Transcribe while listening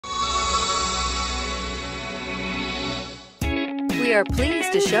We are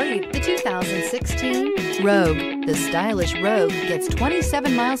pleased to show you the 2016 Rogue. The stylish Rogue gets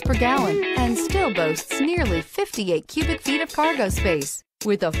 27 miles per gallon and still boasts nearly 58 cubic feet of cargo space.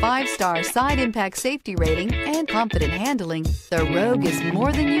 With a 5-star side impact safety rating and confident handling, the Rogue is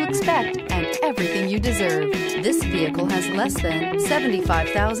more than you expect and everything you deserve. This vehicle has less than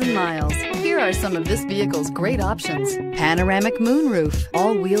 75,000 miles. Here are some of this vehicle's great options: panoramic moonroof,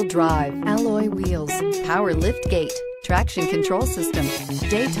 all-wheel drive, alloy wheels, power liftgate, traction control system,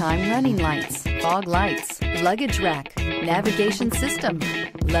 daytime running lights, fog lights, luggage rack, navigation system,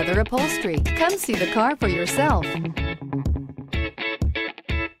 leather upholstery. Come see the car for yourself.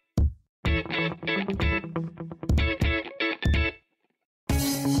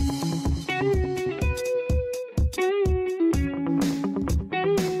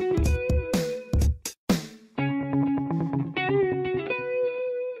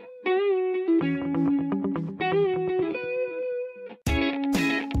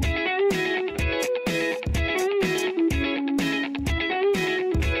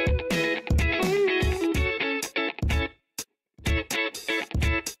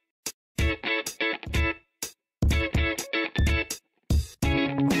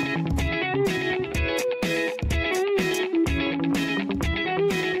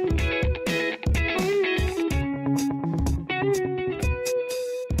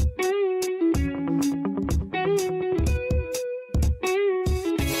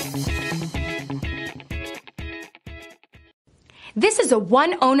 This is a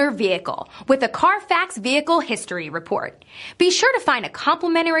one-owner vehicle with a Carfax Vehicle History Report. Be sure to find a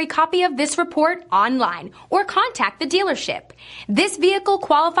complimentary copy of this report online or contact the dealership. This vehicle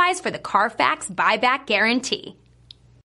qualifies for the Carfax Buyback Guarantee.